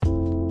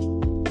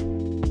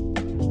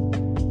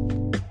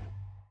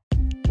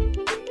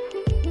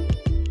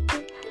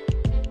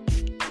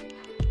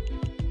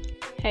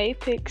Hey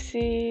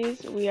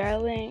Pixies, we are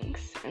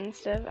Lynx.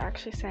 Instead of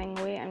actually saying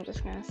we, I'm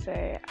just going to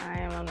say I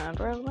am a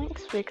member of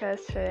Lynx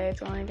because today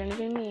it's only going to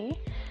be me,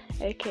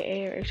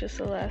 aka Rachel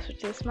Celeste,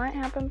 which this might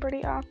happen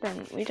pretty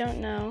often. We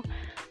don't know,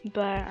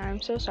 but I'm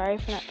so sorry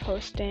for not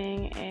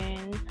posting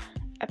an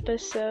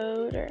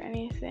episode or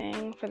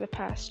anything for the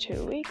past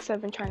 2 weeks.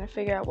 I've been trying to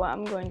figure out what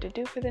I'm going to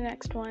do for the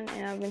next one,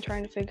 and I've been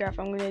trying to figure out if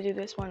I'm going to do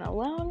this one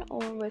alone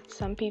or with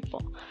some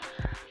people.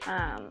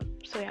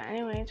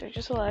 Anyways,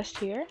 Rachel Celeste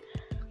here.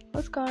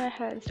 Let's go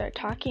ahead and start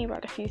talking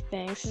about a few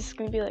things. This is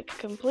going to be like a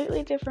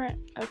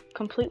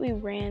completely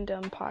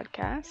random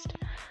podcast.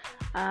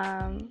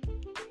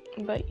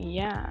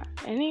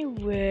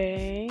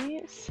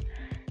 Anyways,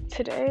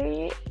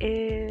 today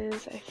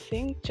is, I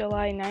think,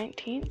 July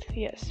 19th.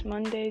 Yes,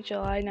 Monday,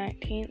 July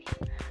 19th.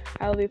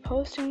 I'll be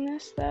posting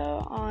this,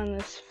 though, on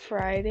this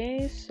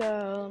Friday,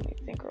 so let me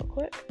think real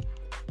quick.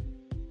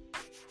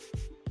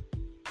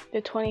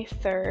 The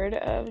 23rd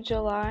of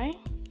July.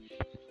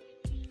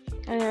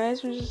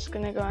 Anyways, I'm just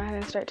going to go ahead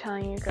and start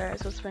telling you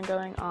guys what's been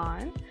going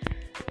on.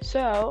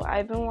 So,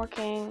 I've been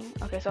working,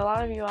 so a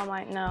lot of you all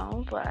might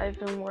know, but I've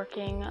been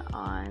working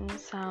on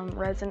some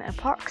resin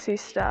epoxy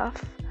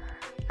stuff.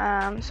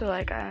 I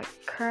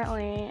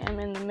currently am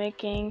in the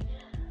making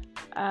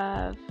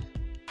of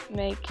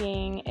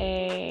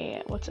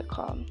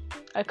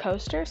a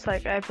coaster. So,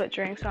 I put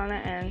drinks on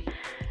it, and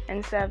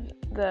instead of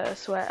the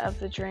sweat of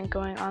the drink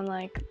going on,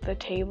 the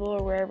table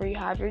or wherever you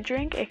have your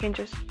drink, it can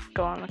just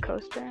go on the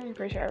coaster. I'm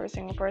pretty sure every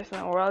single person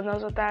in the world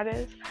knows what that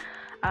is.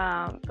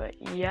 I'm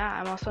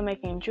also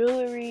making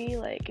jewelry,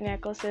 like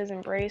necklaces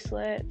and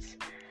bracelets.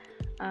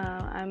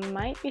 I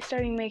might be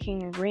starting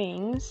making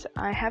rings.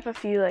 I have a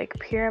few,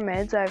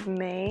 pyramids I've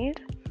made.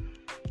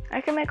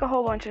 I can make a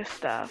whole bunch of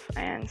stuff,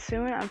 and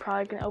soon I'm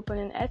probably going to open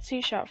an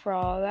Etsy shop for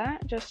all of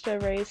that, just to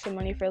raise some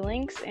money for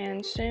Lynx,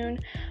 and soon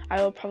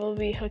I will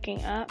probably be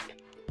hooking up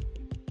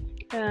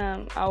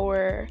I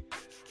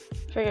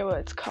forget what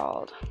it's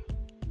called,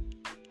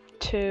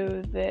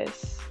 to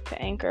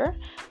Anchor.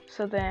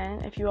 So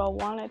then, if you all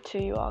wanted to,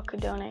 you all could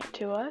donate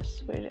to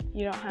us.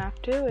 You don't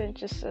have to, it's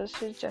just a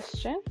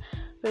suggestion.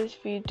 But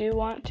if you do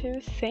want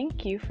to,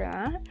 thank you for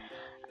that.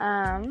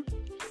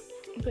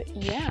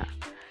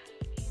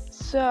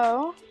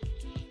 So,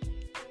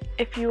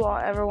 if you all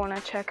ever want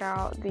to check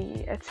out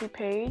the Etsy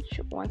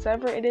page, once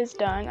ever it is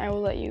done, I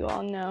will let you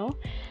all know.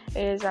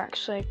 It is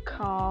actually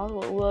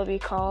called,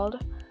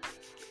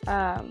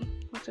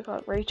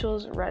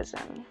 Rachel's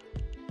Resin.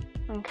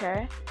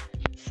 Okay,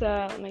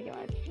 so let me get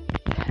my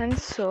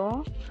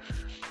pencil,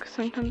 because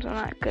sometimes I'm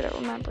not good at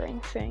remembering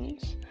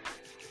things.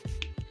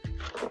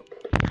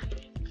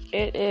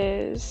 It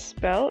is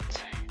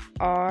spelt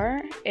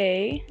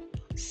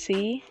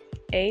RACHAELRESIN.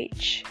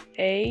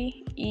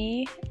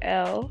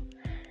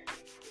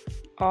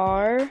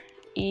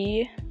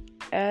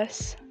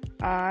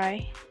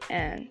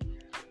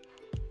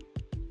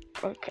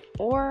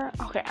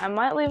 I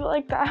might leave it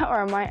like that,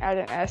 or I might add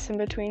an S in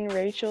between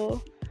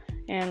Rachel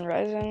and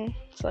resin.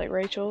 It's like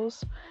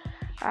Rachel's.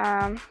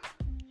 It's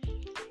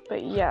probably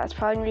going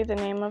to be the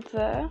name of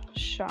the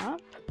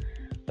shop.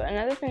 But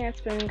another thing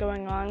that's been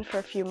going on for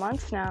a few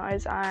months now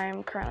is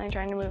I'm currently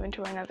trying to move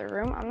into another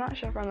room. I'm not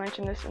sure if I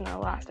mentioned this in the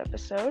last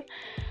episode,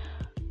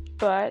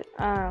 but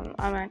I'm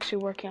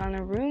actually working on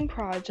a room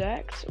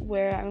project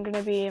where I'm going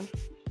to be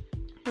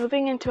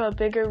moving into a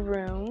bigger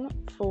room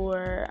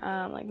for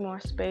more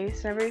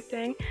space and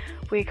everything.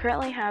 We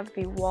currently have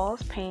the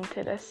walls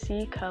painted a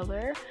sea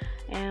color,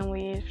 and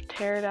we've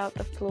teared out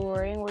the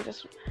flooring.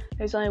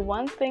 There's only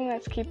one thing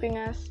that's keeping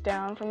us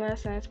down from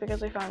this, and it's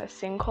because we found a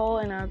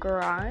sinkhole in our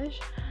garage.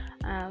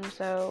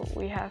 So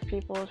we have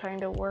people trying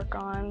to work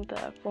on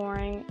the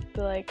flooring,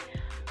 the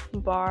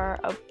bar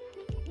up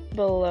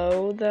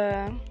below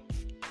the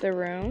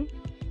room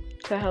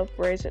to help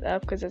raise it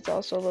up, because it's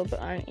also a little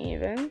bit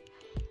uneven.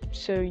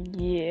 So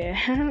yeah,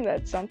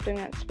 that's something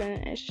that's been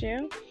an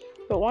issue.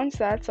 But once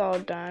that's all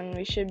done,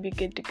 we should be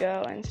good to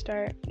go and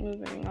start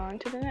moving on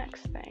to the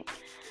next thing.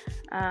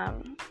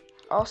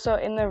 Also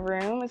in the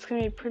room, it's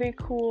going to be pretty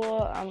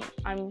cool.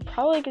 I'm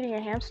probably getting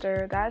a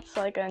hamster. That's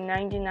a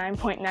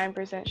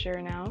 99.9%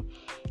 sure now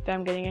that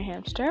I'm getting a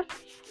hamster.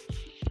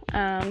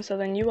 So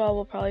then you all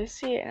will probably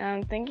see it. And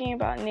I'm thinking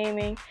about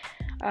naming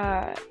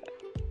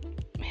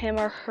him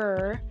or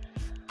her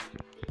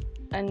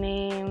a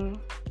name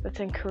that's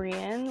in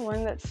Korean.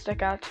 One that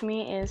stuck out to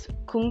me is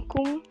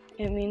Kumkum.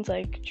 It means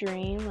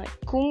dream.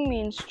 Kum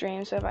means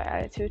dream, so if I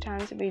add it 2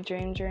 times, it'd be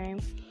dream.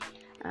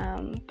 I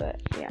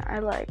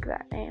like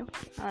that name.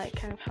 I like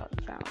kind of how it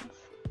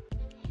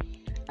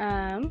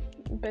sounds.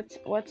 But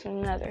what's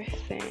another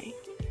thing?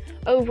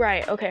 Oh,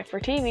 right. Okay, for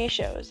TV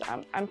shows,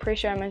 I'm pretty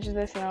sure I mentioned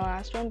this in the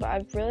last one, but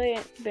I've really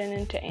been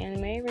into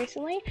anime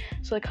recently.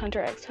 So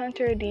Hunter x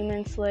Hunter,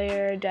 Demon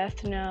Slayer,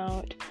 Death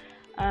Note,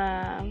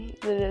 The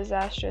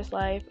Disastrous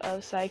Life of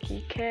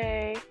Saiki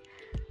K,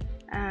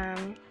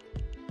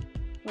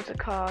 what's it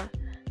called?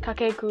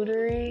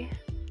 Kakegurui.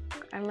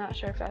 I'm not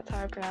sure if that's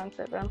how I pronounce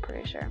it, but I'm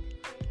pretty sure.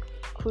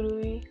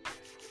 Kurui.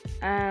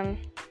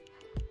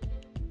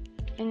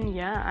 And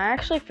yeah, I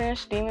actually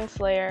finished Demon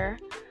Slayer,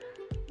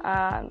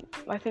 I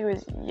think it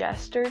was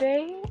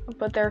yesterday,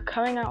 but they're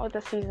coming out with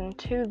a season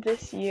 2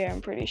 this year,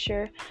 I'm pretty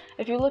sure.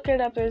 If you look it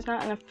up, there's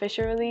not an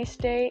official release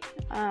date,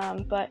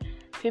 but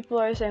people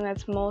are saying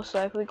that's most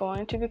likely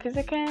going to, because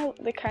they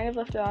kind of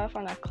left it off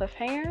on a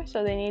cliffhanger,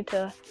 so they need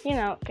to,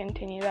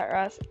 continue that, or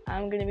else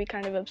I'm gonna be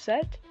kind of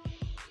upset.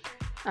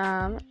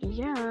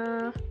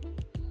 Yeah.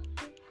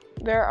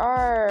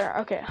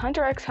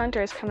 Hunter x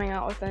Hunter is coming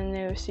out with a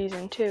new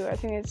season 2. I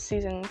think it's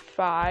season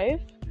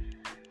 5.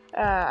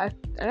 I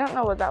don't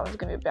know what that one's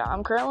gonna be about.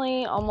 I'm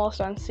currently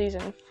almost on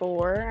season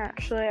 4.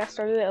 Actually, I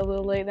started it a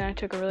little late, then I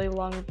took a really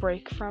long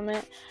break from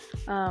it.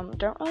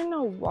 Don't really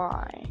know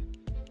why.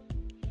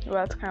 Well,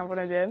 that's kind of what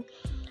I did.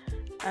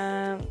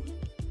 I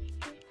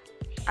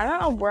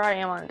don't know where I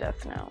am on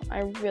Death Note.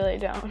 I really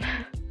don't.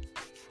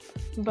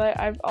 But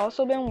I've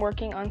also been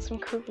working on some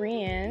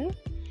Korean.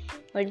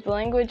 Like, the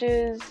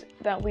languages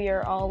that we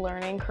are all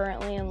learning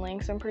currently in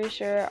Lynx, I'm pretty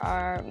sure,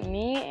 are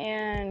me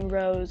and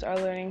Rose are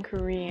learning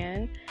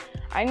Korean.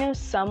 I knew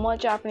somewhat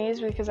Japanese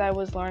because I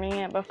was learning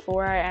it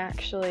before I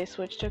actually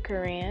switched to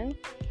Korean.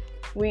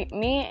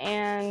 Me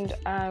and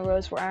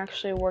Rose were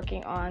actually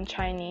working on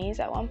Chinese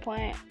at one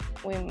point.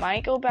 We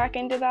might go back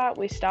into that.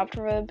 We stopped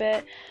for a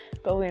bit,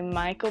 but we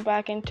might go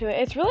back into it.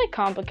 It's really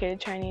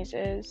complicated, Chinese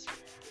is.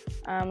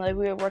 We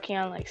were working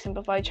on,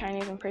 simplified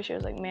Chinese. I'm pretty sure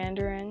it was,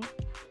 Mandarin.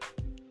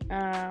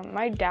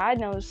 My dad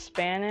knows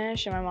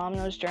Spanish and my mom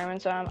knows German,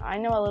 so I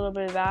know a little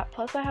bit of that.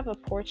 Plus, I have a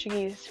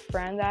Portuguese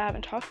friend that I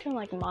haven't talked to in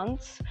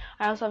months.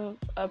 I also have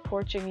a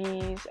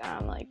Portuguese, I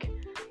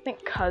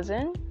think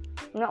cousin.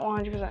 I'm not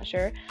 100%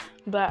 sure,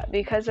 but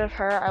because of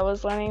her, I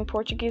was learning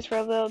Portuguese for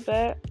a little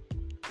bit,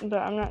 but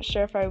I'm not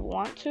sure if I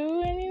want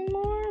to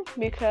anymore,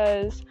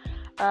 because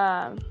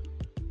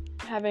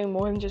having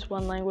more than just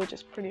one language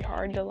is pretty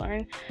hard to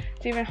learn.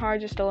 It's even hard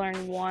just to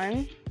learn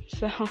one,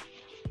 so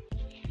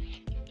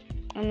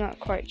I'm not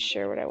quite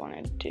sure what I want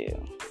to do.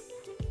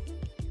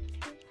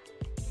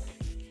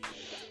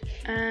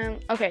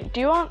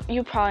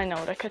 You probably know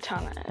what a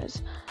katana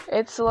is.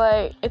 It's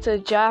a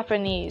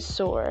Japanese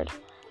sword,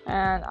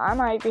 and I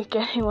might be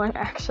getting one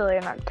actually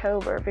in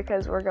October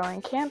because we're going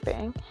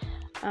camping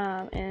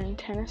in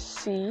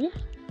Tennessee.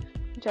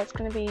 That's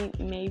gonna be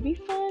maybe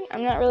fun.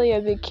 I'm not really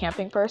a big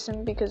camping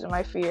person because of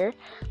my fear,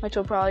 which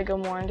we'll probably go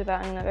more into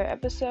that in another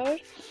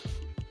episode.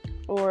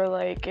 Or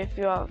if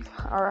you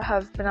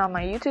have been on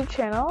my YouTube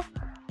channel,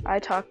 I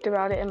talked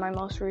about it in my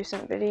most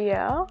recent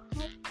video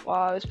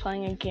while I was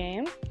playing a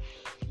game.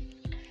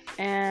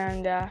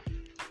 And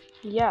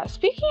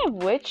speaking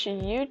of which,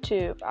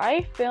 YouTube,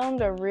 I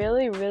filmed a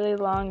really, really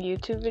long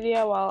YouTube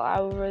video while I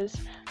was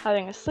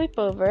having a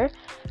sleepover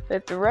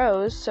with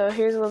Rose. So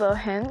here's a little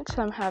hint.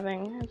 I'm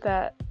having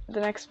that the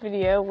next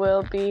video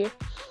will be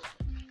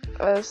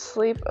a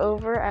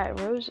sleepover at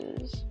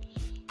Rose's.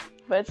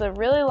 But it's a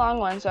really long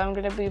one, so I'm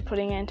going to be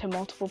putting it into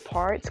multiple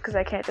parts because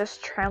I can't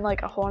just trim a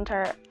whole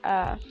entire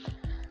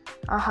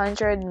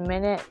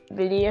 100-minute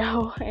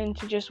video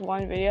into just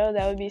one video.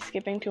 That would be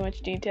skipping too much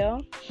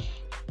detail.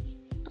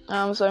 So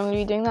I'm going to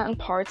be doing that in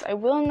parts. I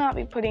will not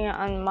be putting it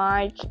on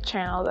my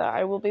channel, though.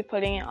 I will be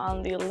putting it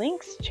on the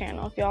Lynx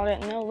channel. If y'all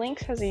didn't know,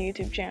 Lynx has a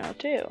YouTube channel,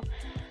 too.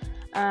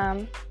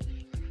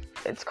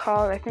 It's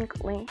called, I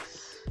think,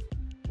 Lynx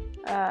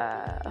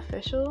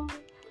Official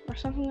or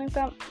something like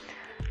that.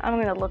 I'm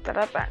going to look that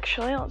up,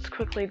 actually. Let's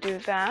quickly do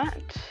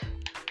that.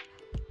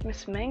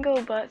 Miss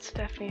Mango Butt,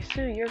 Stephanie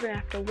Sue, you're going to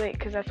have to wait,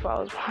 because that's what I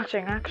was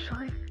watching,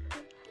 actually.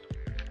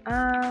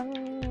 I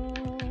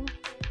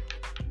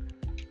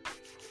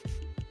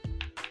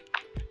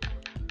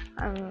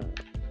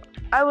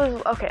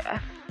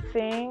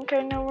think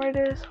I know where it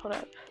is. Hold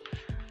up.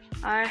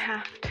 I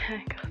have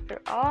to go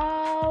through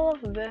all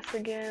of this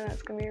again.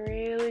 That's going to be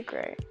really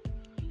great.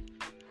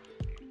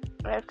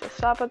 I have to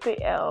stop at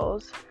the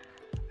L's.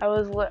 I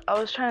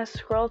was trying to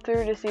scroll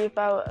through to see if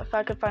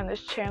I could find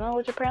this channel,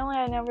 which apparently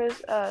I never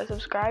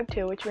subscribed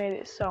to, which made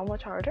it so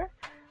much harder.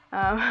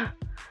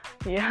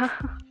 Yeah.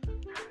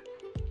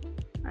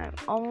 I'm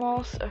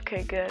almost,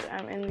 okay, good.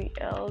 I'm in the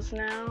L's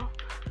now.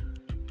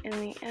 In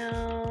the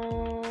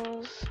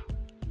L's.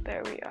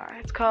 There we are.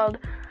 It's called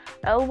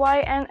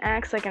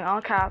LYNX, in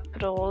all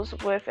capitals,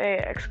 with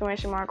a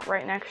exclamation mark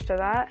right next to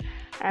that.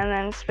 And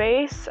then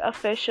space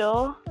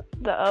official.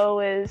 The O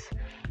is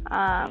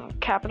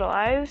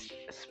capitalized,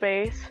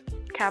 space,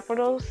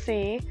 capital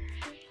C,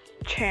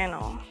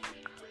 channel.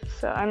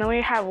 And then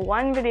we have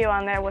one video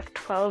on there with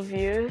 12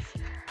 views,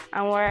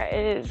 and where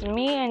it is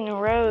me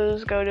and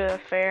Rose go to a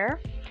fair,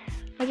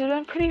 which has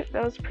been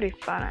that was pretty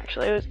fun,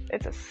 actually.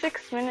 It's a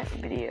 6-minute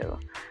video.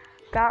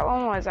 That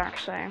one was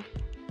actually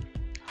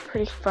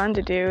pretty fun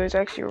to do. It was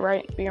actually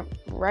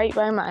right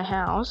by my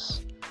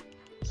house,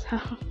 so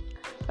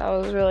that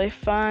was really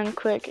fun,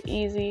 quick,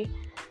 easy.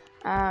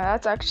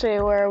 That's actually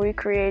where we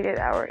created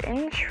our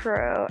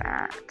intro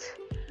at.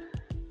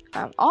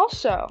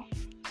 Also,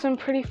 some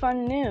pretty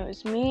fun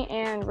news. Me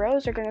and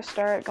Rose are going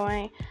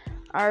to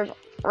are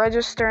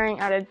registering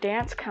at a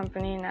dance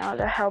company now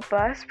to help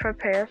us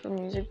prepare for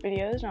music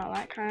videos and all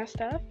that kind of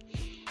stuff.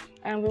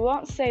 and we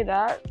won't say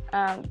that,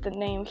 the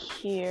name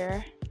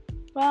here,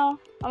 well,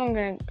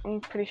 I'm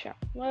pretty sure,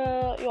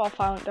 well, you all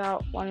found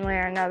out one way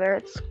or another.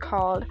 It's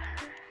called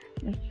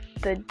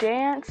the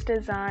Dance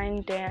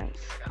Design Dance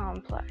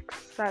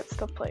Complex. That's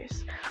the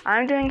place.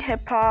 I'm doing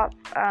hip hop,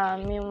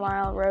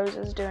 meanwhile Rose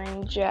is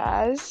doing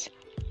jazz.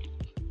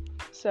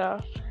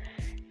 So,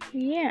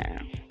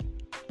 yeah.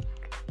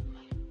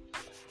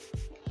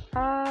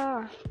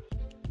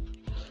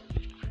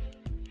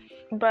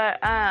 But,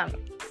 let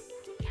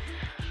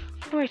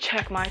me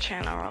check my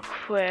channel real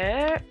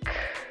quick.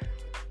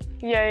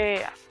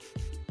 Yeah.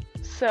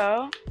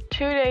 So, 2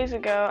 days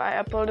ago,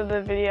 I uploaded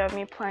the video of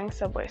me playing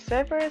Subway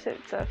Surfers.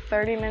 It's a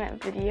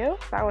 30-minute video.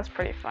 That was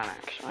pretty fun,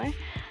 actually.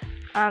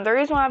 The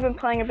reason why I've been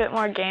playing a bit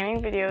more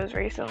gaming videos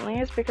recently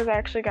is because I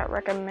actually got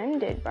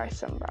recommended by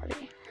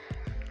somebody.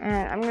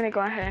 And I'm going to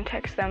go ahead and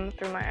text them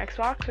through my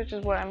Xbox, which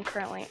is what I'm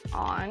currently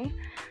on,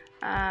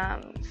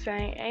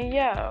 saying, hey,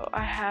 yo,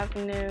 I have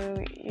 2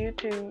 new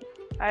YouTube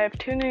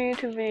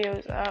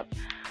videos up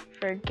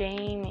for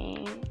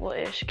gaming,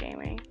 well-ish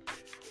gaming.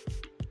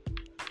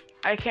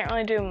 I can't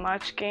really do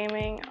much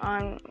gaming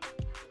on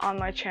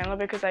my channel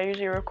because I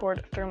usually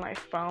record through my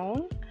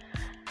phone.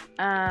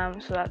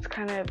 So that's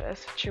kind of a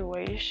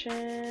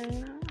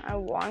situation. I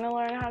want to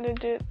learn how to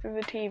do it through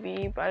the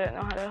TV, but I don't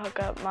know how to hook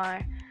up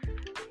my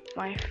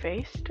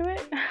face to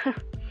it.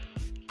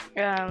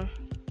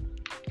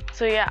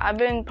 So yeah, I've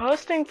been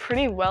posting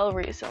pretty well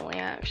recently,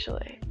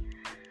 actually.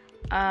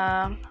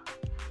 Yeah,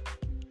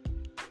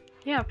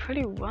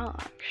 pretty well,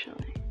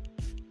 actually.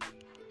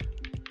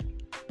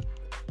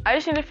 I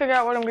just need to figure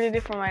out what I'm going to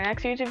do for my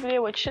next YouTube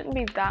video, which shouldn't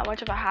be that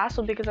much of a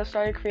hassle because I've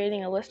started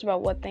creating a list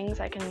about what things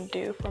I can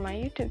do for my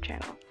YouTube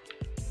channel.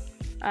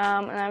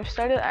 And I've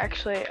started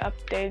actually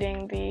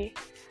updating the,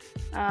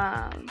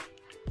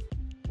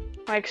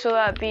 so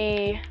that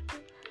the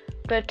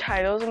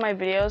titles of my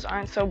videos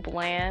aren't so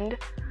bland.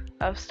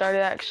 I've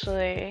started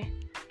actually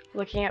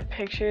looking at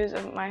pictures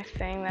of my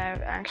thing that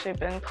I've actually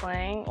been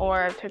playing,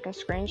 or I've taken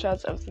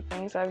screenshots of the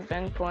things I've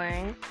been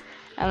playing,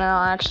 and then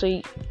I'll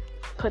actually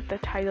put the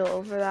title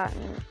over that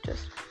and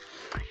just,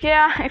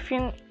 yeah, if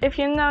you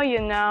know, you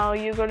know.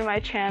 You go to my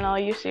channel,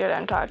 you see what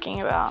I'm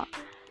talking about.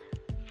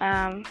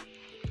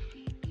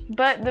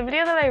 But the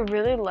video that I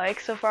really like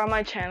so far on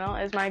my channel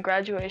is my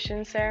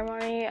graduation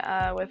ceremony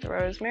with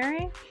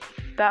Rosemary.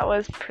 That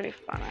was pretty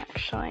fun,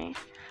 actually.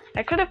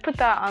 I could have put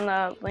that on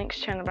the Links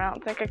channel, but I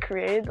don't think I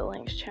created the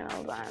Links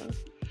channel then.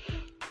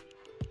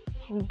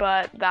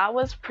 But that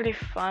was pretty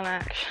fun,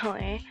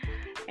 actually.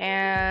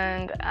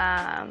 And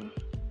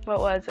what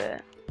was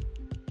it?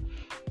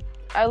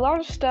 A lot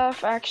of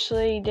stuff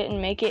actually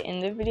didn't make it in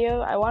the video.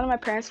 I wanted my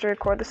parents to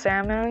record the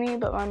ceremony,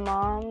 but my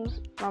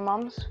mom's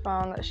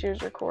phone that she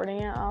was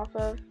recording it off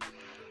of,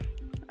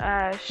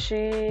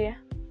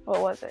 what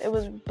was it? It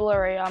was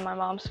blurry on my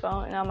mom's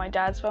phone, and on my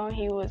dad's phone,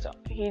 he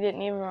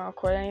didn't even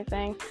record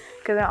anything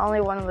because I only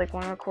wanted like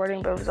one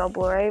recording, but it was all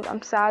blurry.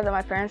 I'm sad that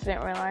my parents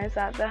didn't realize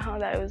that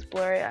it was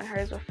blurry on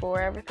hers before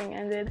everything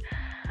ended.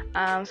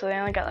 So they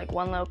only got like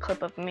one little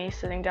clip of me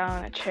sitting down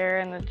in a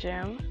chair in the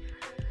gym.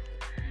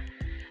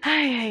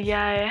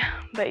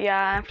 But yeah,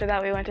 after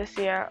that we went to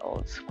see our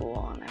old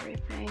school and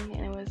everything,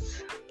 and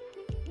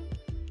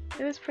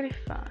it was pretty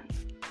fun.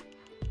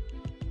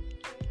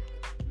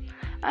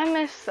 I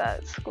miss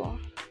that school.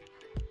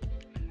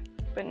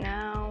 But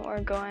now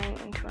we're going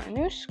into a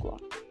new school,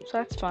 so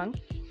that's fun.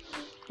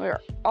 We're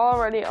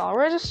already all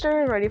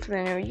registered, ready for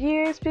the new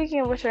year.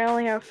 Speaking of which, I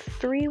only have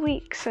 3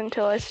 weeks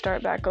until I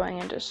start back going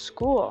into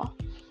school.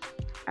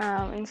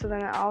 And so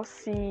then I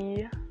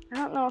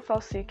don't know if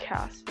I'll see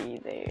Cassie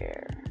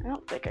there. I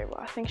don't think I will.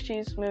 I think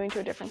she's moving to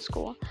a different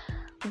school.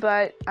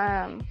 But,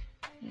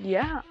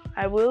 yeah,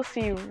 I will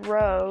see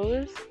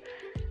Rose.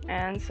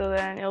 And so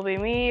then it'll be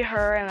me,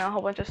 her, and a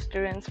whole bunch of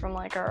students from,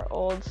 like, our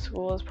old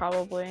schools,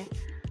 probably.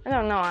 I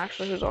don't know,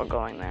 actually, who's all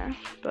going there.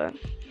 But,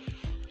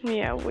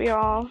 yeah, we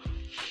all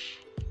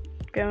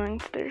going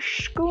to their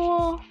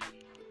school.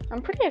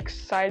 I'm pretty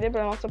excited, but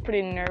I'm also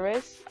pretty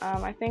nervous.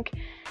 I think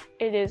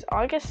it is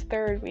August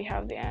 3rd we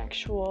have the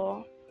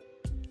actual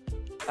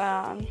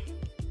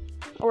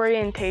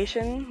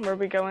orientation where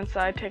we go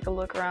inside, take a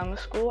look around the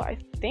school. I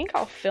think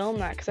I'll film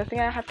that because I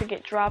think I have to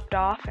get dropped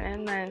off,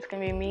 and then it's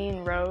gonna be me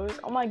and Rose.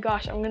 Oh my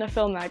gosh, I'm gonna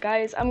film that,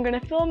 guys. I'm gonna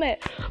film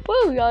it.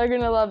 Woo, y'all are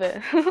gonna love it.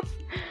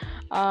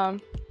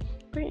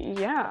 But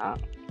yeah,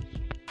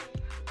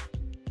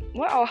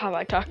 what all have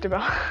I talked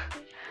about?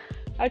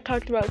 I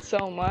talked about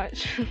so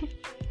much.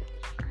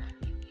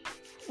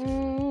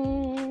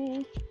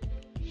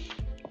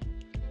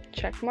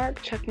 Check mark.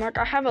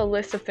 I have a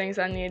list of things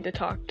I need to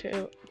talk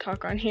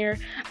on here.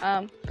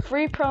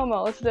 Free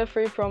promo. Let's do a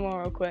free promo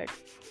real quick.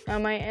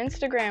 My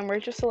Instagram,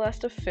 Rachel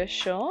Celeste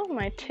Official.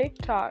 My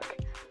TikTok,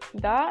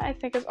 that I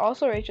think is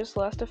also Rachel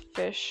Celeste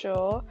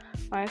Official.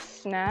 My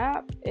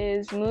Snap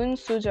is Moon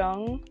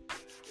Sujung,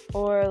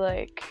 or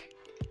like,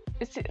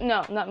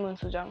 not Moon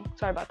Sujung.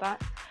 Sorry about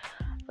that.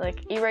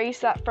 Like, erase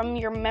that from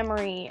your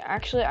memory.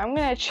 Actually, I'm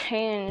gonna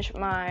change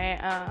my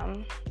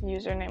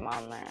username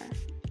on there.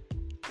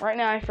 right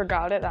now I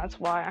forgot it, that's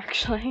why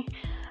actually.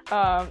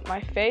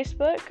 My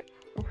Facebook,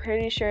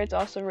 pretty sure it's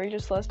also Rachel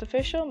Celeste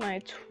Official. My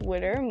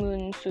Twitter,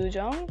 Moon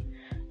Sujong.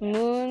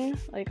 Moon,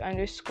 like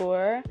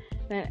underscore,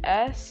 then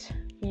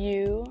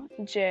SUJEONG,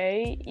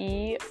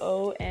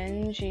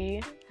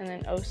 and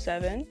then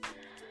 07.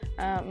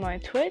 My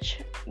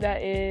Twitch,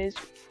 that is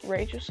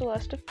Rachel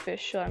Celeste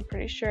Official, I'm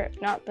pretty sure.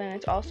 If not, then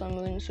it's also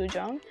Moon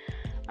Sujong.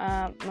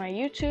 My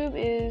YouTube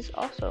is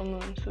also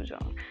Moon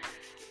Sujong.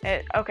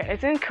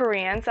 It's in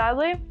Korean,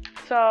 sadly,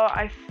 so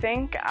I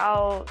think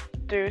I'll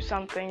do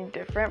something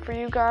different for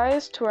you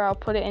guys to where I'll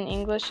put it in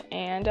English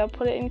and I'll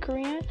put it in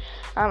Korean.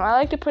 I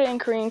like to put it in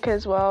Korean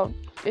because, well,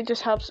 it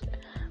just helps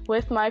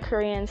with my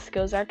Korean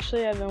skills.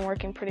 Actually, I've been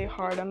working pretty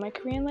hard on my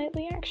Korean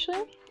lately,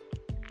 actually.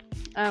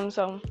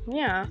 So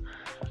yeah,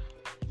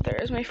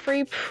 there's my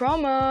free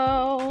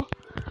promo.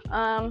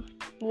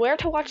 Where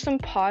to watch some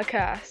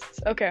podcasts.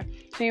 Okay,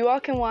 so you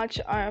all can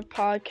watch our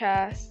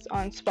podcasts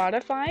on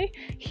Spotify,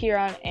 here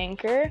on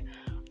Anchor,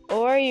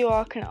 or you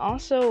all can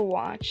also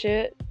watch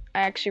it.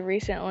 I actually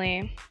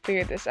recently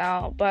figured this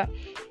out, but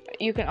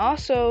you can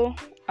also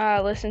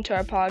listen to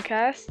our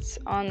podcasts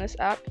on this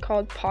app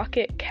called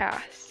Pocket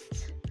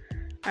Casts.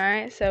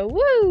 Alright, so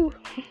woo!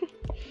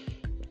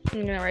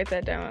 I'm gonna write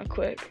that down real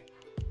quick.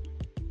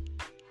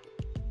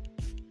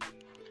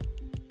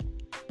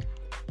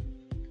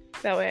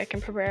 That way I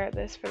can prepare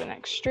this for the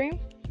next stream.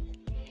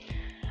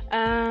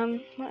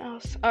 What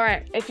else?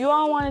 Alright, if you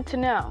all wanted to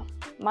know,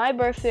 my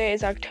birthday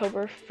is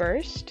October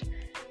 1st,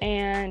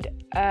 and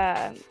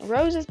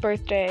Rose's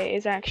birthday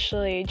is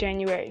actually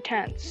January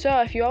 10th.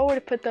 So if you all were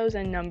to put those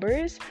in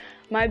numbers,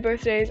 my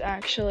birthday is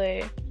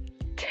actually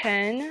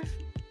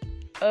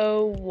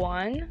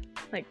 10/01,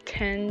 like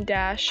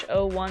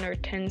 10-01 or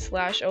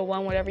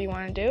 10/01, whatever you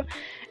want to do.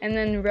 And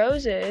then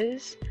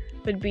Rose's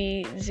would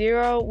be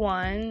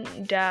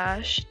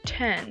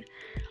 01-10.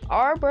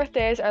 Our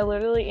birthdays are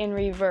literally in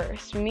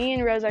reverse. Me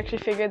and Rose actually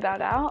figured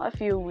that out a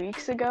few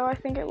weeks ago, I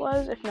think it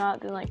was. If not,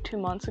 then like 2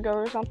 months ago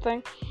or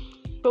something.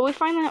 But we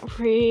find that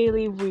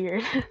really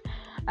weird.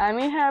 I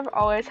mean, have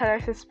always had our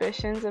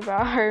suspicions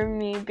about her and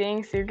me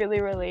being secretly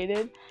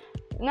related.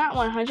 Not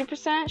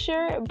 100%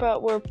 sure,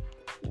 but we're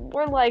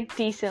like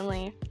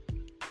decently.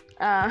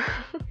 Oh,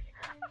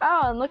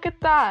 and look at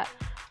that.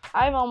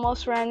 I've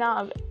almost ran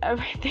out of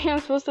everything I'm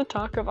supposed to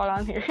talk about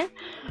on here.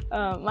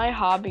 My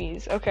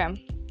hobbies.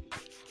 Okay.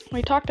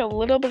 We talked a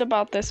little bit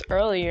about this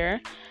earlier,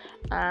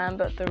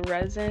 but the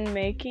resin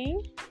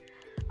making.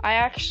 I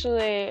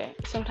actually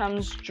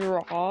sometimes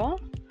draw.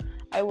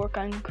 I work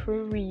on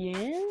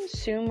Korean.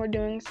 Soon we're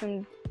doing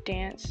some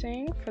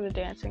dancing for the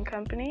dancing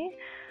company.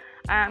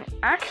 I'm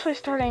actually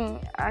starting,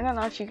 I don't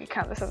know if you could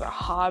count this as a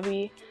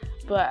hobby,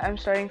 but I'm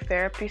starting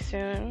therapy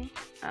soon,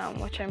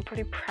 which I'm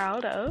pretty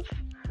proud of.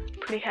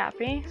 Pretty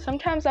happy.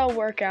 Sometimes I'll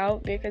work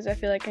out because I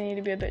feel like I need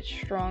to be a bit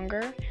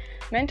stronger,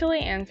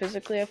 mentally and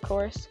physically, of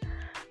course.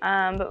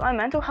 But my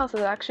mental health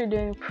is actually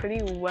doing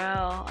pretty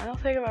well. I don't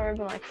think I've ever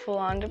been like full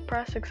on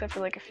depressed except for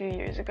like a few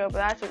years ago, but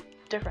that's a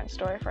different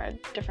story for a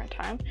different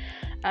time.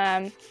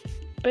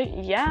 But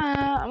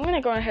yeah, I'm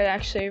gonna go ahead and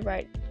actually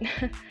write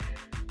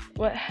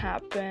what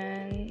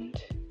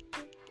happened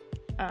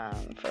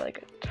for like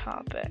a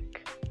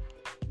topic.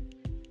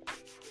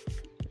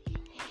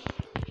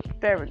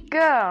 There we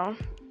go.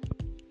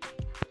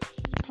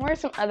 What are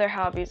some other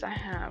hobbies I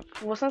have?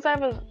 Well, since I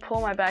have a pool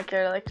in my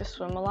backyard, I like to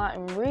swim a lot.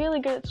 I'm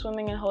really good at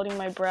swimming and holding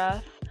my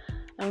breath.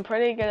 I'm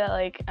pretty good at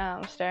like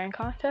staring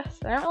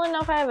contests. I don't really know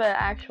if I have an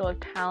actual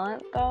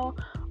talent though,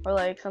 or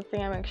like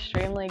something I'm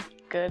extremely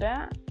good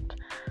at.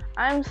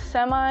 I'm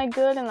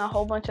semi-good in a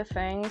whole bunch of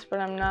things, but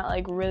I'm not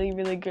like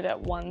really good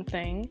at one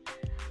thing.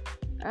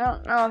 I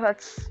don't know if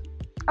that's...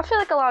 I feel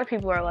like a lot of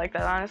people are like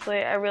that,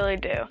 honestly. I really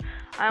do.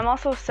 I'm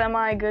also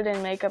semi-good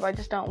in makeup. I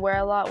just don't wear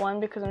a lot. One,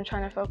 because I'm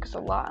trying to focus a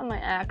lot on my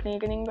acne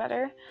getting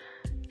better.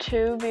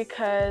 Two,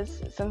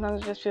 because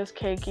sometimes it just feels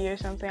cakey or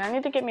something. I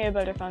need to get me a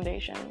better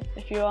foundation.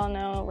 If you all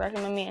know,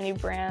 recommend me any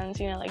brands,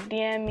 like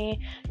DM me,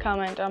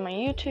 comment on my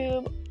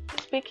YouTube.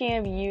 Speaking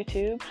of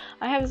YouTube,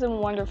 I have some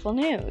wonderful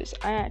news.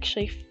 I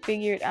actually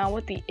figured out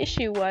what the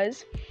issue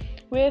was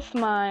with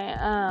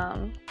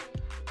my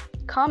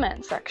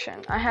comment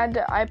section.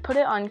 I put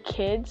it on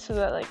kids so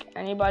that like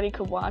anybody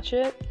could watch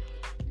it.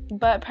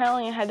 But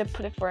apparently I had to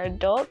put it for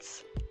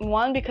adults.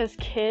 One, because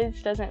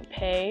kids doesn't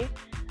pay.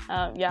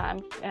 That's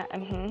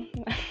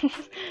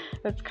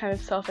kind of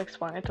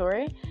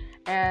self-explanatory.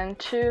 And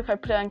two, if I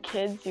put it on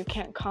kids, you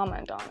can't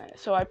comment on it.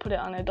 So I put it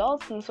on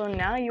adults, and so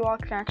now you all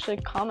can actually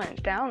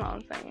comment down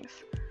on things.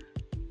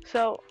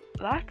 So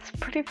that's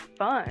pretty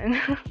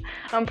fun.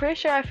 I'm pretty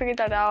sure I figured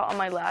that out on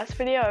my last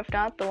video, if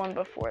not the one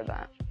before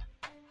that.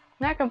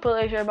 Not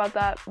completely sure about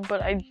that,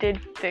 but I did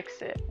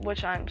fix it,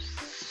 which I'm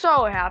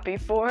so happy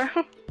for.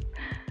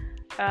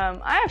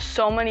 I have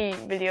so many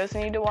videos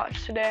I need to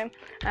watch today.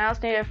 I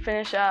also need to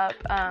finish up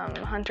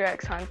Hunter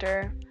x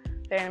Hunter,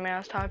 the anime I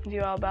was talking to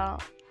you all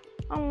about.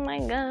 Oh my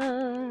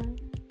gosh.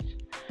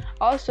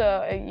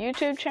 Also,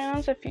 YouTube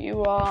channels, if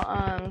you all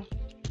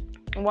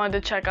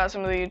wanted to check out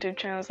some of the YouTube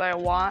channels that I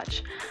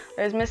watch.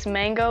 There's Miss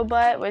Mango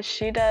Butt, which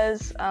she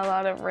does a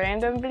lot of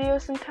random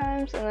videos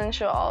sometimes, and then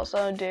she'll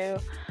also do,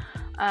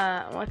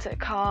 what's it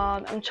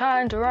called? I'm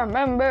trying to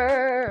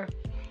remember.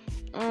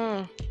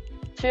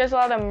 She does a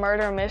lot of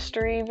murder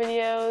mystery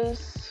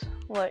videos,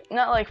 like,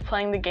 not like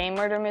playing the game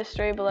murder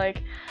mystery, but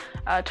like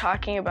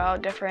talking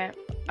about different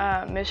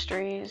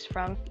mysteries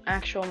from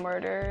actual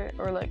murder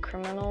or like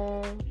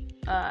criminal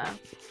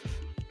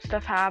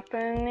stuff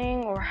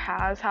happening or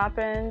has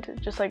happened,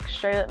 just like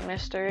straight up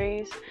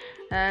mysteries.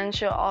 And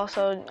she'll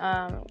also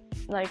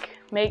like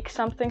make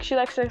something. She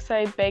likes to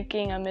say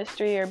baking a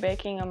mystery or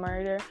baking a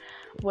murder,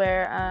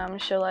 where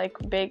she'll like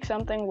bake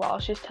something while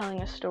she's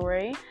telling a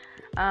story.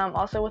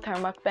 Also with her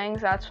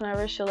mukbangs, that's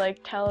whenever she'll like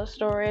tell a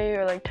story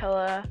or like tell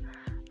a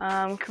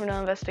criminal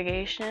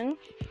investigation.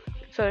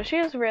 So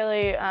she's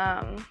really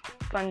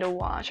fun to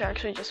watch. I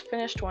actually just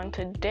finished one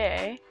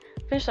today.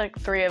 Finished like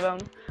 3 of them.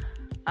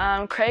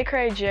 Cray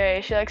Cray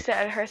J, she likes to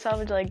edit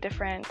herself into like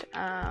different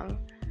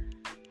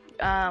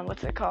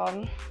what's it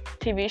called?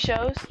 TV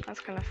shows. That's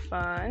kind of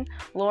fun.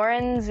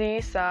 Lauren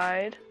Z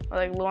Side, or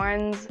like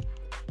Lauren's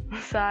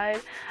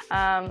Side.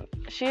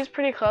 She's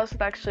pretty close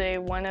with actually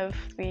one of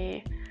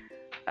the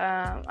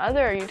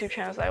other YouTube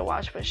channels that I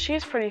watch, but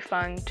she's pretty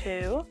fun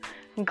too.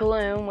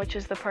 Gloom, which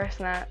is the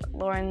person that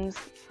Lauren's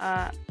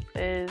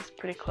is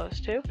pretty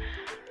close to.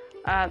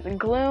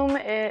 Gloom,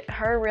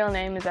 her real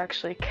name is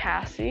actually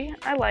Cassie.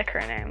 I like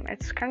her name.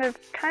 It's kind of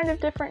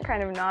different,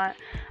 kind of not.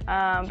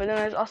 But then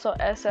there's also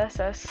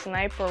SSS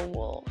Sniper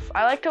Wolf.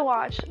 I like to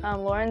watch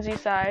Lauren Z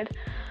Side,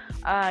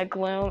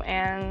 Gloom,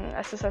 and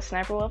SSS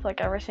Sniper Wolf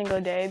like every single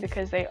day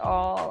because they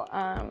all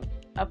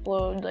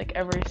upload like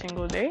every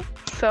single day.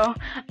 So,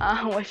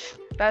 which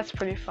that's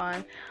pretty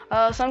fun.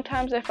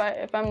 Sometimes if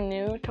I'm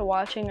new to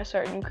watching a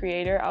certain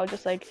creator, I'll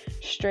just like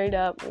straight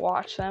up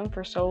watch them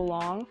for so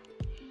long.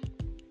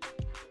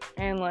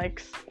 And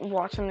like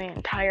watch them the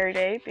entire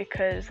day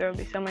because there will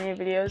be so many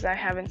videos I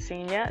haven't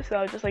seen yet, so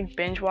I'll just like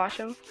binge watch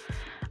them.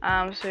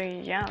 So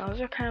yeah,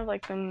 those are kind of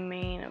like the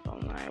main of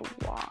them that I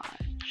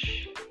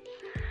watch.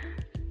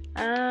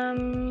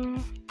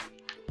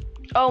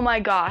 Oh my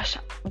gosh,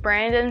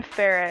 Brandon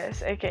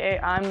Ferris, aka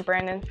I'm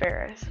Brandon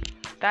Ferris.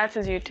 That's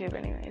his YouTube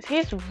anyways.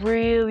 He's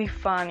really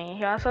funny.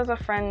 He also has a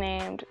friend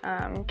named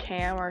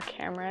Cam or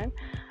Cameron.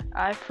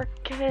 I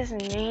forget his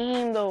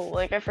name though.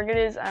 Like I forget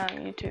his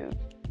YouTube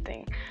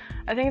thing.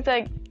 I think it's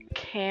like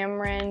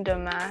Cameron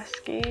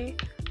Damaski.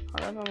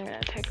 Hold up, I'm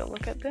gonna take a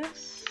look at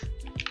this.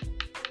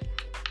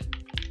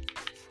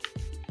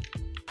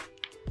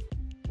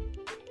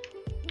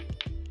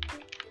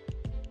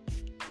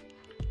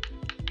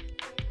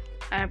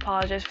 I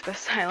apologize for the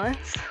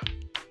silence.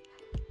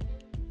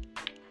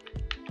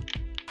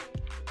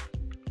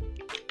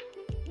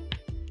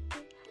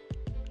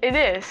 It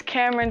is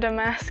Cameron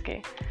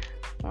Damaski.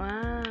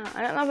 Wow,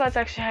 I don't know if that's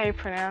actually how you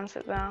pronounce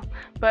it though.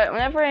 But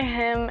whenever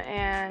him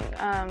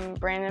and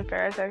Brandon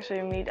Ferris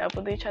actually meet up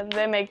with each other,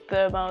 they make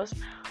the most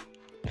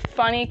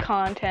funny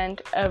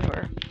content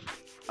ever.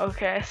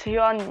 Okay, so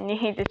you all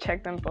need to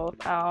check them both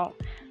out.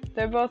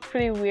 They're both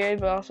pretty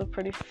weird, but also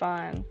pretty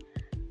fun.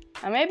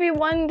 And maybe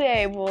one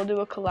day we'll do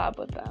a collab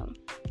with them.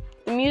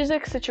 The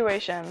music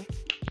situation.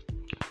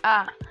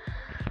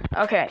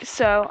 Okay,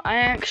 so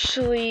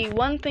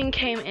one thing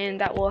came in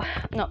that will,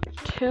 no,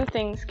 2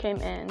 things came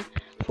in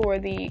for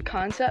the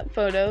concept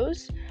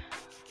photos.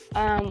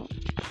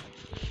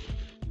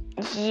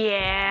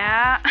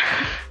 Yeah.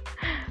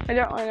 I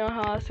don't really know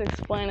how else to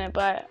explain it,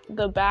 but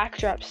the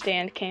backdrop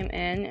stand came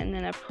in, and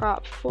then a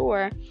prop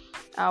for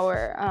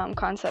our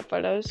concept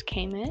photos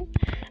came in.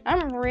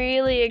 I'm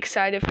really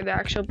excited for the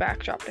actual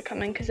backdrop to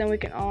come in, because then we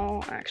can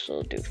all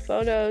actually do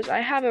photos. I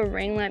have a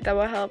ring light that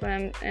will help,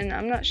 and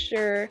I'm not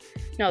sure.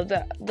 No,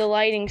 the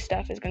lighting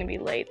stuff is going to be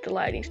late. The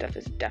lighting stuff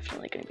is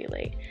definitely going to be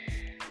late.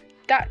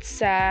 That's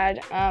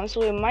sad.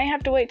 So we might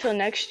have to wait till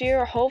next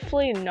year.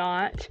 Hopefully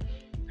not.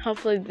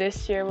 Hopefully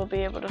this year we'll be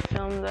able to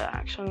film the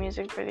actual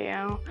music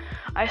video.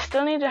 I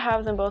still need to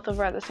have them both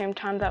over at the same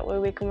time. That way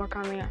we can work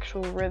on the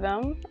actual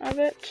rhythm of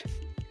it.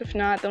 If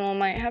not, then we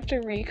might have to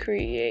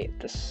recreate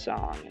the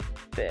song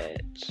a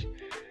bit.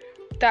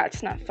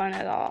 That's not fun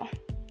at all.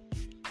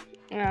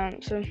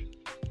 So,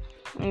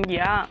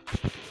 yeah.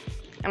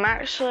 I'm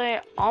actually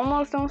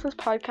almost done with this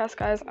podcast,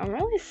 guys. I'm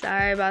really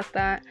sorry about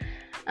that.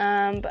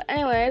 But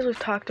anyways, we've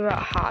talked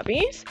about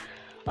hobbies.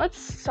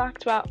 Let's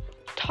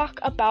talk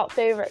about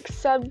favorite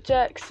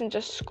subjects and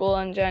just school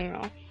in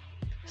general.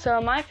 So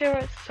my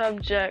favorite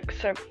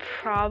subjects are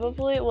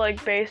probably,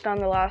 like, based on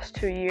the last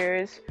 2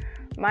 years,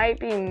 might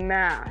be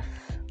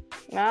math.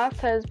 Math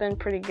has been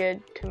pretty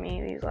good to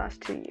me these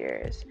last 2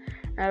 years,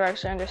 and I've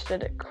actually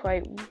understood it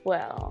quite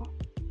well.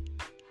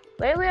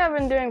 Lately, I've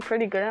been doing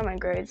pretty good at my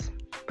grades.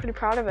 Pretty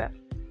proud of it.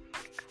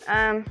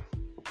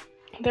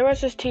 There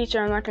was this teacher,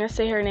 I'm not going to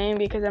say her name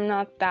because I'm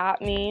not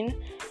that mean,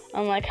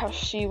 unlike how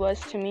she was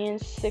to me in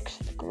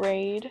 6th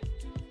grade.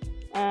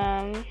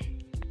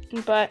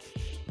 But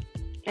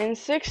in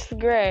 6th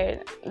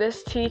grade,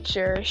 this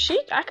teacher,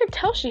 I could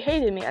tell she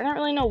hated me. I don't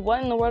really know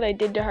what in the world I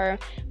did to her,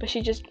 but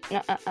she just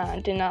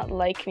did not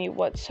like me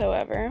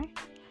whatsoever.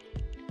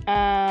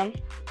 And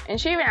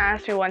she even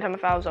asked me one time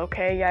if I was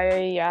okay.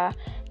 Yeah.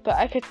 But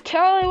I could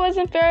tell it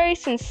wasn't very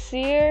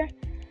sincere.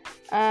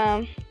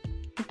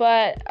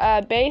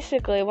 But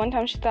basically, one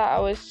time she thought I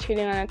was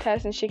cheating on a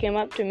test, and she came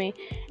up to me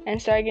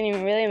and started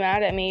getting really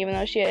mad at me, even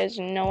though she has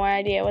no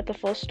idea what the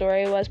full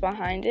story was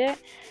behind it.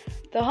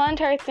 The whole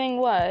entire thing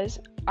was,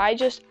 I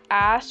just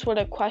asked what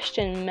a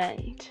question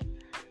meant.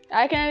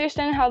 I can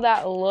understand how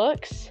that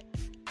looks,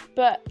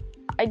 but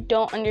I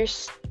don't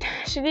understand.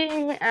 She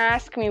didn't even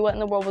ask me what in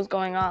the world was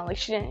going on. Like,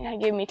 she didn't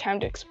give me time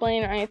to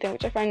explain or anything,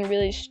 which I find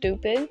really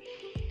stupid.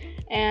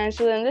 And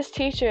so then this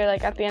teacher,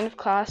 like, at the end of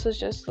class was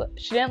just,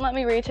 she didn't let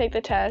me retake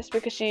the test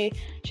because she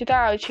thought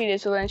I was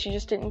cheated, so then she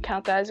just didn't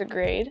count that as a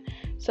grade.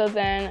 So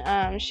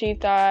then she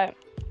thought,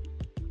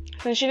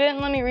 since she didn't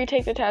let me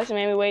retake the test and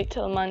made me wait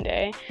till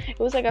Monday, it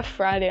was like a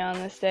Friday on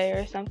this day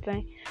or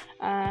something.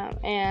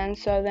 And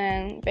so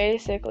then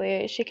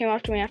basically she came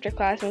up to me after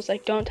class and was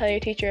like, don't tell your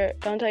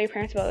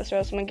parents about this, or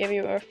else I'm going to give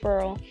you a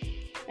referral.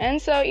 And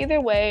so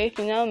either way, if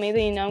you know me,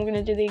 then you know I'm going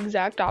to do the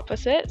exact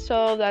opposite.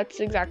 So that's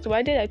exactly what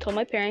I did. I told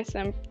my parents,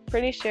 and I'm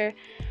pretty sure,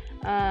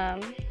 I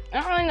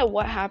don't really know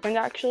what happened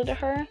actually to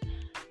her.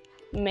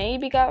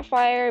 Maybe got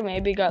fired,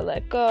 maybe got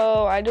let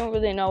go. I don't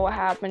really know what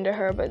happened to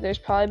her, but there's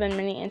probably been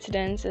many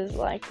incidences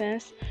like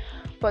this.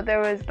 But there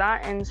was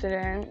that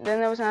incident. Then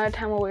there was another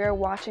time where we were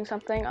watching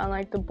something on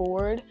like the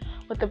board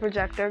with the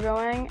projector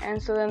going, and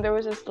so then there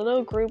was this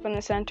little group in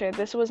the center.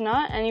 This was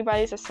not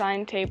anybody's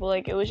assigned table,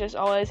 like it was just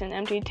always an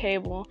empty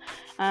table.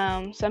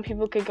 Some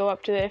people could go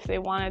up to it if they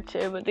wanted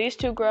to, but these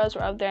two girls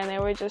were up there and they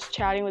were just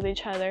chatting with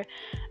each other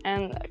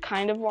and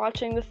kind of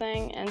watching the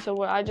thing. And so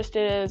what I just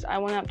did is I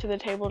went up to the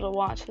table to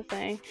watch the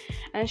thing,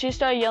 and she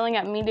started yelling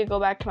at me to go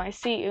back to my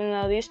seat, even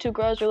though these two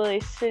girls were really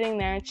sitting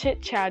there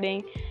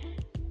chit-chatting,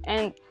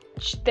 and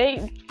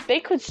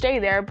they could stay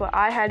there, but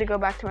I had to go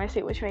back to my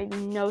seat, which made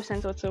no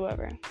sense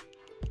whatsoever.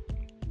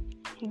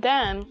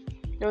 Then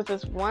there was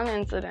this one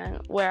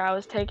incident where I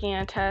was taking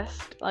a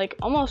test like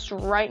almost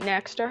right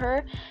next to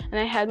her, and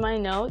I had my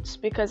notes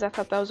because I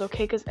thought that was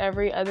okay, because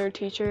every other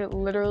teacher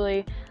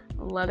literally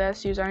let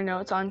us use our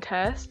notes on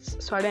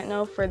tests. So I didn't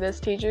know for this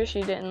teacher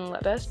she didn't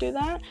let us do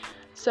that.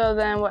 So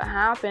then what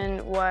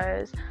happened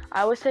was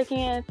I was taking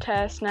a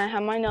test and I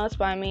had my notes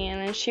by me,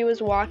 and then she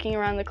was walking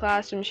around the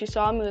classroom. She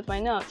saw me with my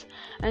notes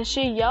and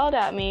she yelled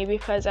at me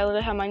because I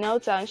literally had my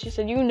notes out, and she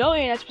said, "You know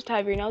you're not supposed to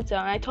have your notes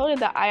out." And I told her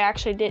that I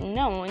actually didn't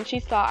know, and she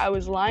thought I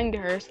was lying to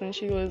her. So then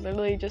she was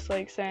literally just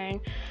like saying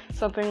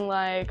something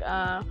like,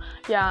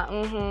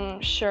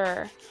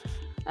 sure.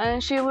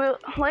 And she was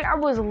like, I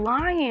was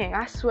lying.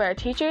 I swear,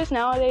 teachers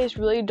nowadays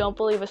really don't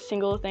believe a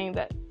single thing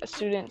that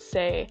students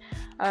say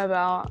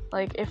about,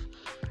 like,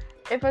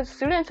 if a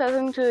student says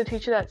something to the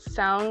teacher that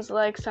sounds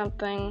like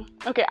something.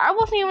 Okay, I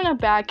wasn't even a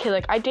bad kid.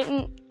 Like, I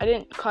didn't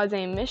cause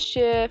any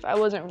mischief. I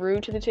wasn't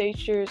rude to the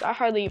teachers. I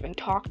hardly even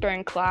talked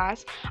during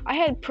class. I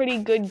had pretty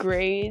good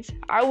grades.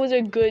 I was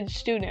a good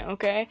student,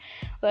 okay?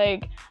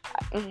 Like,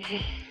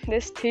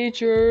 this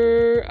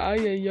teacher,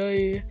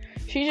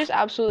 she just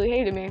absolutely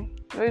hated me.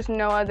 There's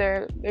no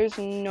other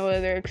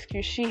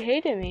excuse. She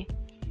hated me.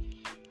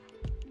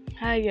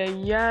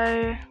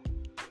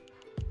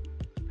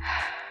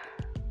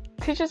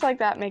 Teachers like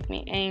that make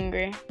me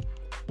angry.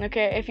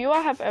 Okay, if you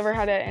all have ever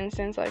had an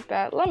instance like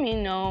that, let me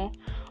know.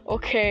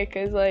 Okay,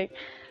 because like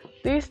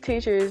these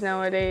teachers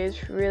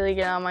nowadays really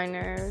get on my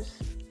nerves.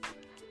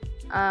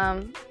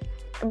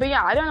 But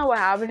yeah, I don't know what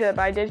happened to it,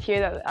 but I did hear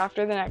that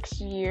after the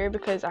next year,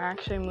 because I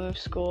actually moved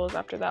schools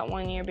after that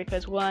 1 year,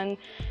 because one,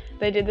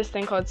 they did this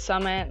thing called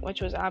Summit,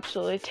 which was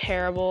absolutely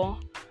terrible.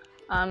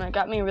 It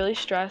got me really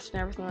stressed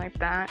and everything like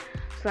that.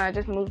 So I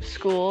just moved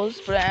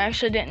schools, but I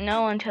actually didn't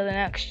know until the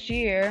next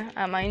year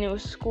at my new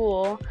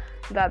school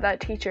that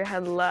teacher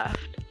had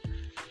left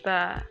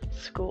the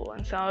school.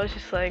 And so I was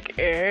just like,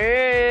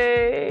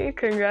 hey,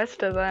 congrats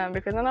to them,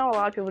 because I know a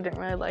lot of people didn't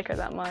really like her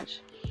that much.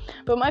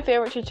 But my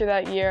favorite teacher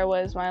that year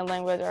was my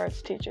language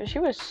arts teacher. She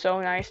was so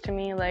nice to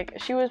me. Like,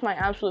 she was my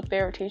absolute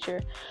favorite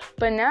teacher.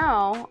 But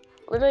now,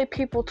 literally,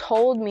 people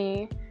told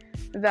me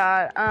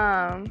that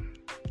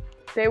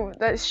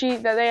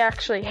they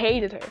actually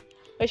hated her,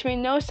 which made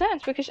no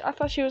sense, because I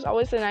thought she was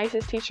always the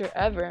nicest teacher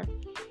ever.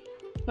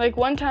 Like,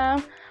 one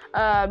time,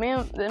 me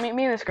and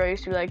this girl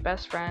used to be like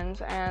best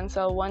friends, and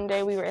so one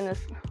day we were in this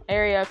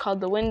area called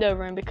the window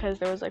room, because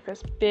there was like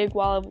this big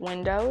wall of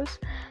windows.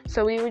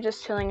 So we were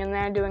just chilling in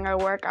there doing our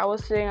work. I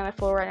was sitting on the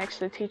floor right next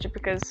to the teacher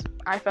because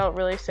I felt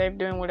really safe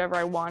doing whatever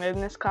I wanted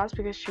in this class,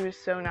 because she was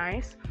so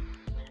nice.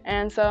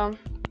 And so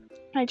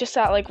I just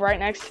sat like right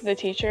next to the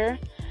teacher,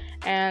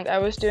 and I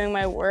was doing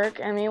my work.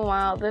 And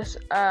meanwhile, this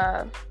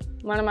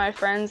one of my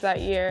friends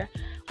that year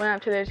went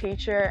up to the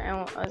teacher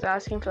and was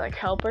asking for like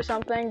help or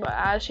something, but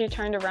as she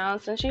turned around,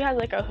 since she had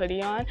like a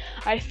hoodie on,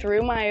 I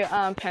threw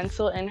my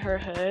pencil in her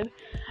hood,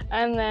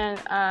 and then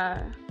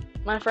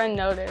my friend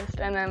noticed,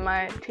 and then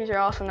my teacher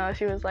also noticed.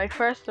 She was like,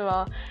 first of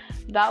all,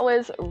 that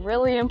was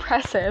really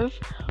impressive.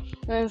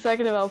 And then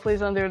second of all, please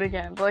don't do it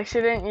again. But like,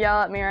 she didn't yell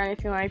at me or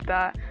anything like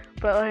that.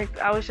 But like,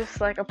 I was just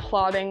like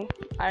applauding.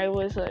 I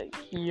was like,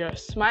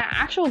 yes. My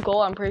actual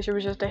goal, I'm pretty sure,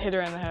 was just to hit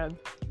her in the head.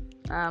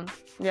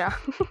 Yeah.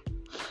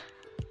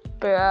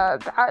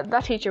 But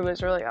that teacher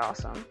was really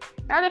awesome.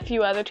 I had a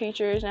few other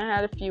teachers, and I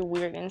had a few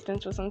weird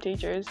instances with some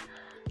teachers.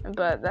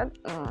 But that,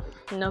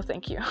 no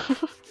thank you.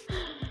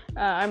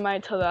 I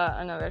might tell that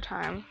another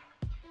time.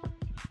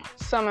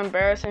 Some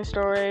embarrassing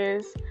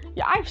stories.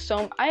 Yeah,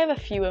 I have a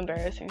few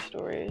embarrassing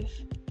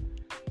stories.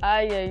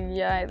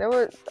 There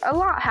was a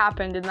lot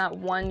happened in that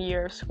 1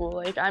 year of school.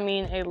 Like, I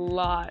mean, a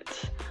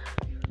lot.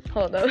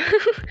 Hold up.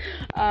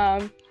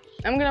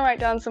 I'm gonna write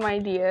down some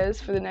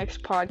ideas for the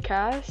next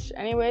podcast.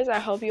 Anyways, I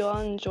hope you all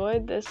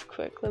enjoyed this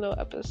quick little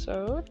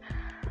episode.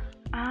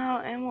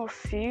 And we'll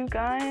see you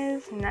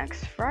guys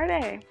next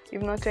Friday.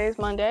 Even though today's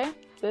Monday,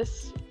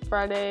 this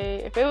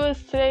Friday, if it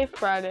was today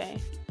Friday,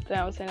 then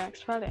I would say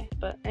next Friday.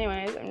 But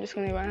anyways, I'm just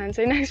gonna go ahead and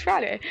say next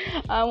Friday.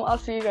 I'll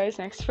see you guys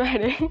next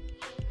Friday.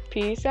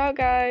 Peace out,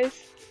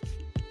 guys.